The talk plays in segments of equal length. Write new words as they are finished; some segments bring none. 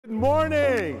Good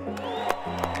morning.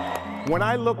 When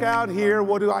I look out here,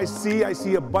 what do I see? I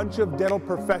see a bunch of dental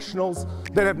professionals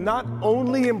that have not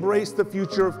only embraced the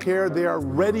future of care, they are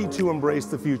ready to embrace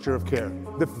the future of care.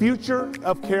 The future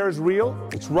of care is real.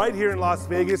 It's right here in Las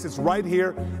Vegas. It's right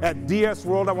here at DS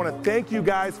World. I want to thank you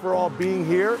guys for all being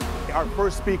here. Our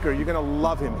first speaker, you're going to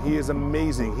love him. He is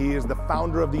amazing. He is the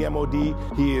founder of the MOD.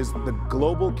 He is the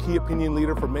global key opinion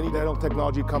leader for many dental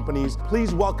technology companies.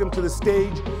 Please welcome to the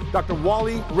stage, Dr.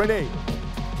 Wally Rene.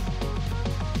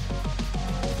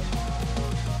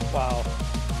 Wow.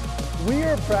 We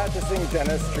are practicing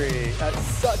dentistry at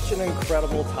such an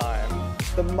incredible time.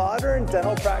 The modern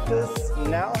dental practice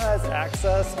now has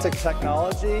access to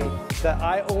technology that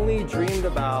I only dreamed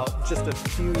about just a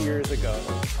few years ago.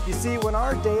 You see, when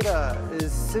our data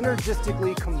is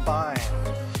synergistically combined,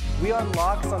 we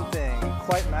unlock something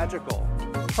quite magical.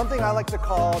 Something I like to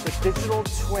call the digital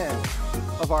twin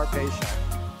of our patient.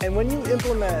 And when you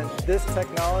implement this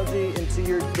technology into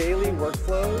your daily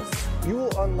workflows, you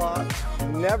will unlock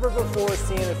never before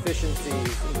seen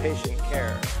efficiencies in patient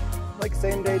care, like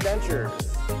same-day dentures.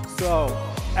 So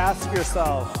ask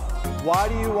yourself, why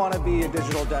do you want to be a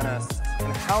digital dentist?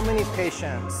 And how many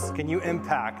patients can you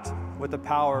impact with the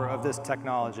power of this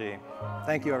technology?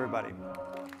 Thank you, everybody.